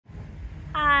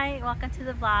Hi, welcome to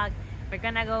the vlog. We're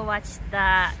gonna go watch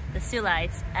the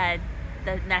zoolights at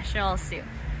the National Zoo.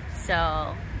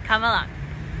 So come along.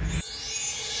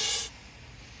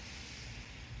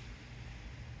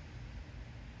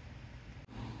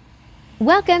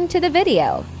 Welcome to the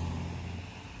video.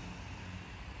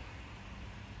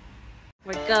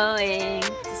 We're going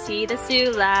to see the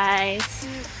zoolights.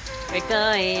 We're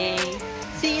going to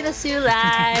see the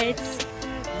zoolights.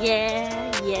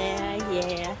 Yeah, yeah,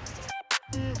 yeah.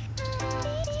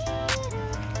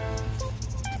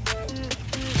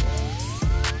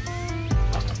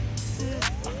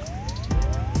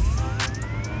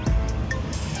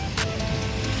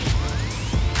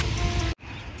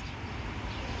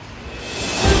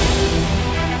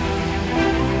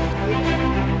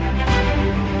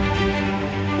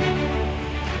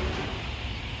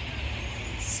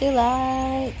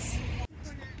 Zoolights.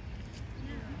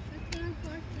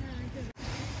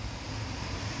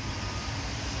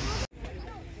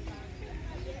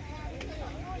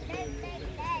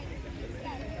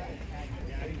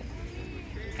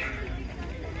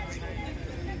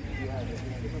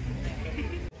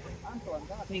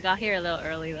 We got here a little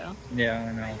early though. Yeah,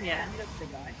 I know. Yeah.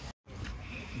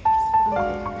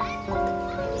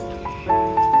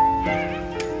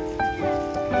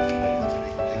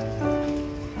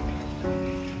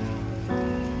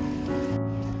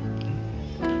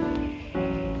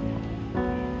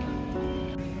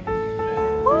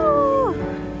 Woo!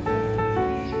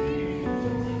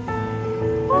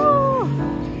 Woo!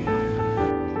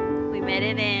 We made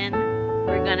it in.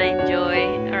 We're gonna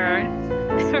enjoy our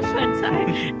fun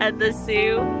time at the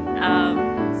zoo.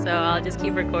 So I'll just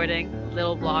keep recording a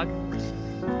little vlog.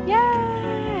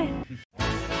 Yay!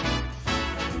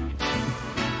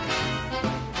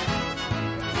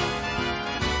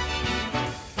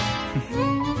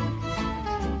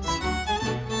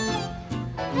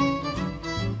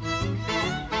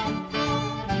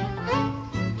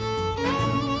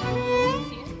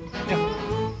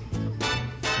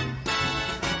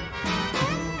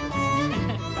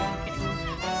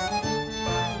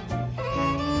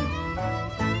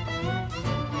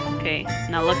 Okay,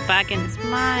 now look back and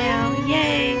smile.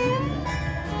 Yay!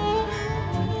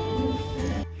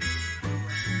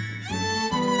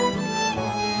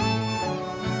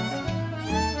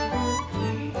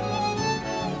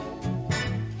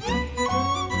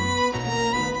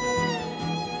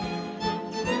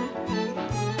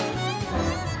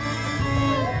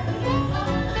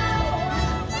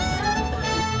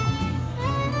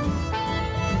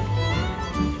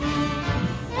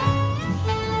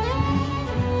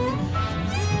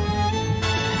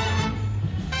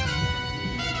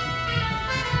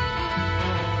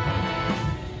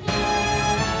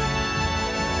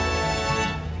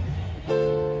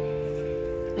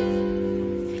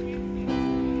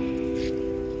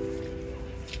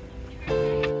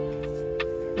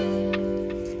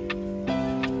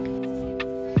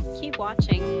 Keep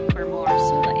watching for more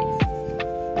zoolights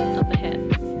up ahead.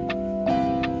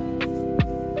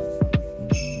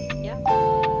 Yeah,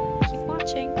 keep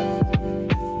watching.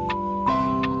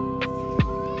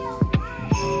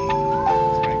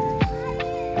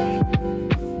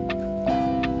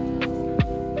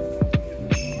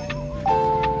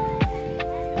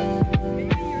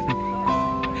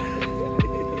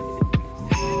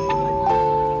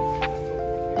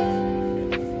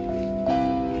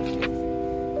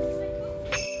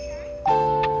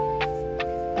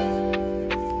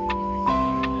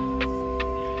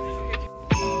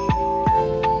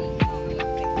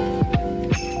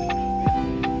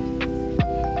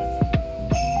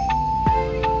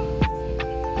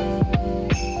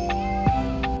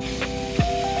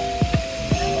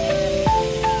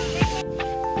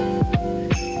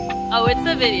 Oh, it's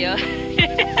a video.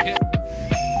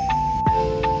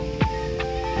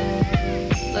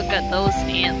 Look at those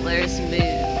antlers move.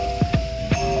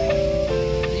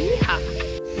 Yeehaw.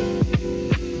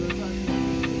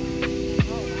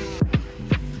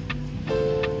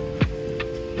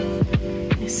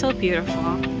 It's so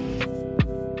beautiful.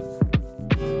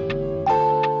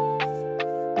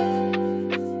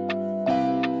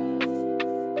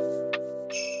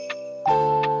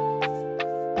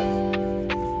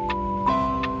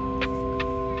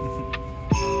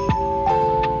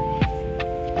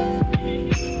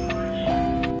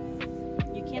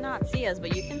 See us,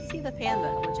 but you can see the panda,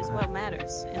 which is what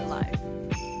matters in life.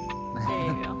 There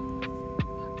you go.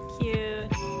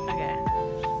 Cute. Okay.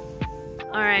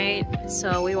 Alright,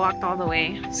 so we walked all the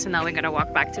way, so now we gotta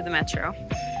walk back to the metro,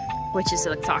 which is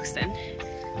like Stockton.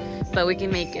 But we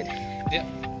can make it. Yeah.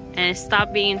 And it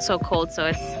stopped being so cold, so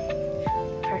it's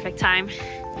perfect time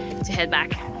to head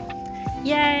back.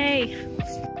 Yay!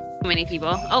 Many people.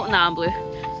 Oh, no, I'm blue.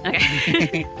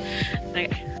 Okay.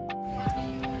 Okay.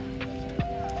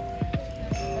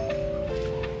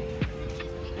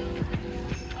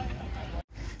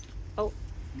 Oh,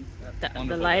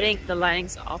 the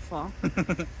lighting's awful.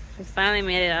 We finally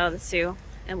made it out of the zoo,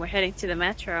 and we're heading to the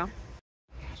metro.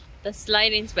 The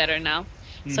lighting's better now.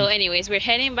 So anyways, we're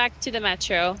heading back to the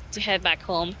metro to head back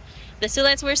home. The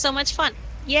zoolights were so much fun.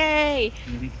 Yay!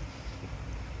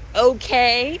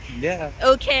 Okay. Yeah.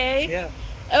 Okay. Yeah.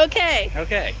 Okay.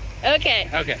 Okay. Okay.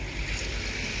 Okay.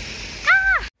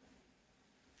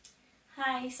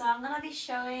 Hi, so I'm gonna be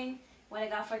showing what I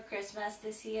got for Christmas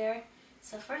this year.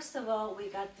 So first of all, we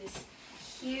got this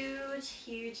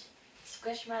huge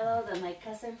squishmallow that my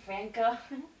cousin Franco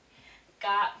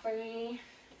got for me.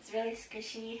 It's really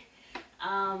squishy.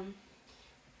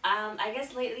 I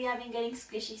guess lately I've been getting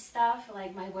squishy stuff.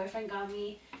 Like my boyfriend got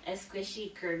me a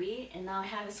squishy Kirby, and now I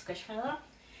have a squishmallow.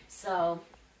 So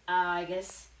I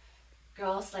guess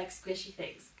girls like squishy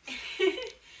things.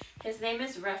 His name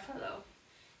is Ruffalo,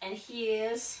 and he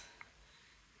is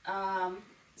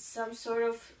some sort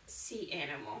of sea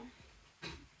animal.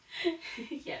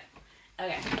 Yeah.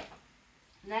 Okay.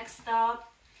 Next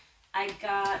up, I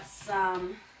got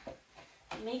some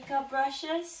makeup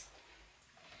brushes.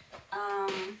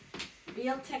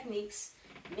 Real Techniques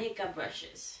makeup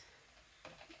brushes.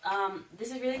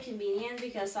 This is really convenient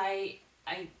because I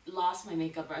lost my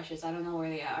makeup brushes. I don't know where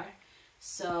they are.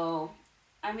 So,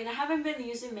 I mean, I haven't been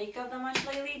using makeup that much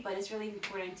lately, but it's really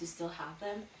important to still have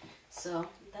them. So,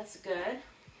 that's good.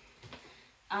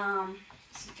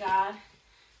 So got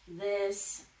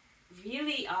this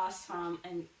really awesome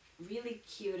and really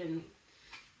cute and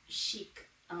chic,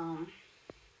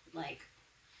 like,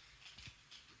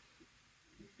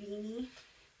 beanie.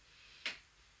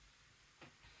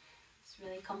 It's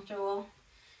really comfortable.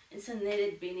 It's a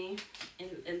knitted beanie, and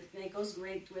it goes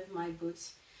great with my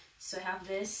boots. So I have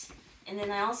this, and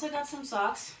then I also got some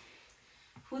socks.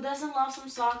 Who doesn't love some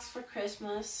socks for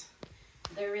Christmas?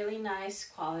 They're really nice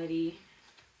quality.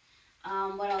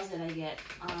 What else did I get?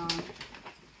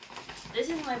 This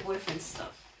is my boyfriend's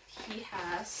stuff. He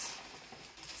has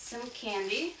some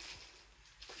candy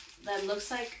that looks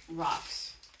like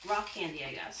rocks. Rock candy,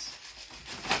 I guess.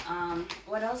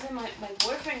 What else did my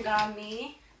boyfriend got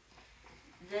me?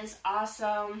 This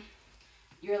awesome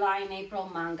Your Lie in April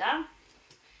manga.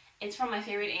 It's from my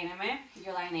favorite anime,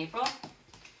 Your Lie in April.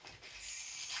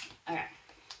 Okay.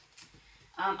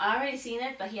 I already seen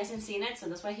it, but he hasn't seen it, so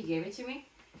that's why he gave it to me.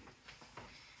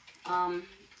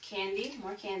 Candy,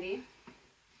 more candy.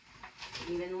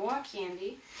 Even more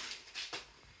candy.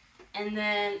 And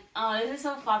then, oh, this is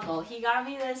so thoughtful. He got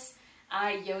me this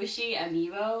Yoshi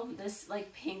amiibo, this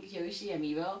like pink Yoshi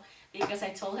amiibo, because I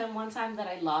told him one time that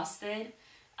I lost it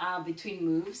between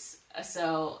moves.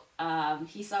 So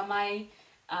he saw my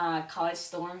College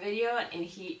Storm video, and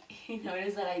he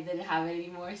noticed that I didn't have it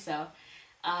anymore. So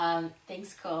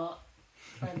thanks, Cole,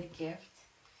 for the gift.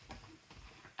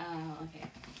 Okay.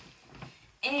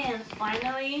 And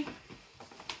finally,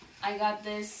 I got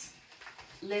this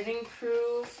Living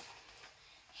Proof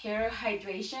hair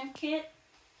hydration kit.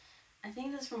 I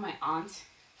think this is from my aunt.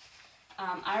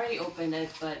 I already opened it,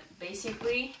 but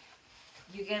basically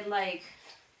you get like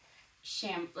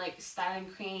like styling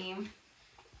cream,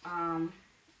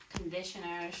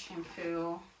 conditioner,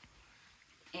 shampoo,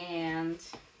 and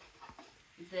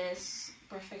this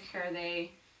Perfect Hair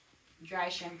Day dry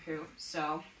shampoo.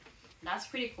 So that's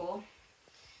pretty cool.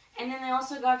 And then I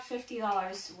also got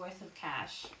 $50 worth of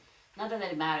cash. Not that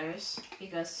it matters,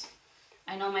 because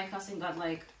I know my cousin got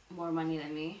like more money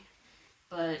than me.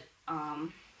 But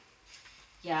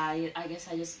yeah, I guess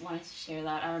I just wanted to share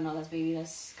that. I don't know,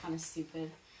 that's kind of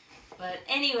stupid. But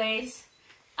anyways,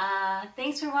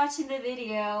 thanks for watching the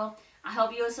video. I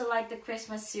hope you also like the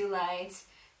Christmas zoo lights.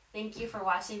 Thank you for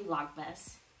watching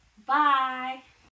Vlogmas. Bye!